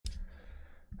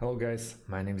Hello guys,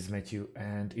 my name is Matthew,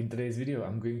 and in today's video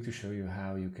I'm going to show you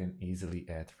how you can easily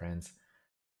add friends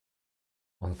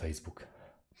on Facebook.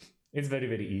 It's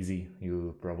very easy.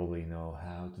 You probably know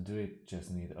how to do it, just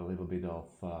need a little bit of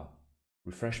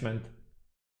refreshment.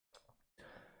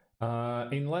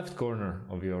 In left corner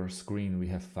of your screen we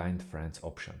have Find Friends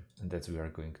option, and that's where we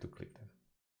are going to click them.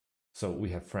 So we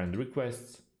have friend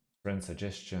requests, friend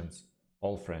suggestions,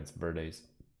 all friends' birthdays,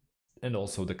 and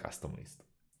also the custom list.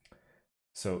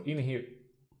 So in here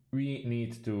we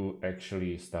need to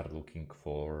actually start looking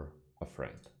for a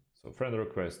friend. So friend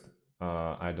request,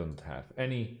 I don't have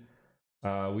any.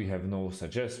 We have no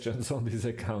suggestions on this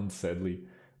account, sadly,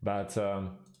 but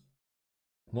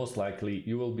most likely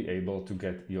you will be able to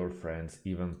get your friends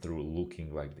even through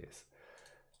looking like this.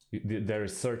 There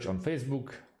is search on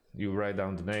Facebook. You write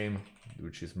down the name,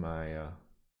 which is my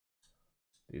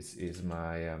this is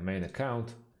my main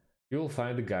account. You will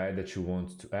find the guy that you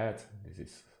want to add. This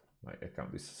is my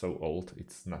account is so old,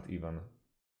 it's not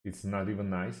even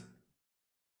nice.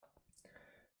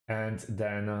 And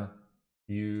then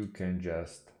you can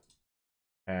just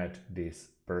add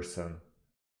this person.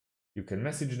 You can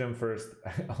message them first.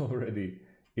 I already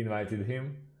invited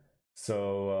him,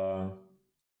 so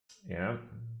yeah,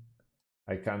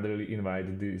 I can't really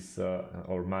invite this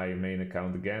or my main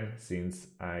account again, since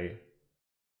I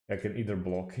can either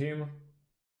block him.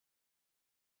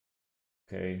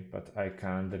 Okay, but I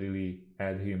can't really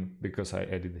add him because I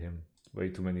added him way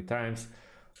too many times.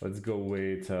 Let's go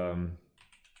with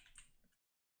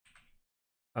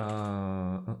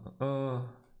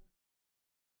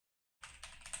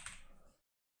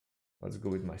let's go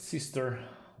with my sister,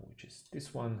 which is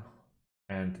this one,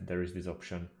 and there is this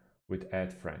option with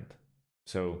add friend.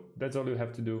 So that's all you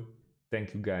have to do.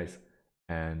 Thank you guys,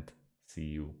 and see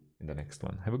you in the next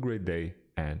one. Have a great day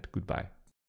and goodbye.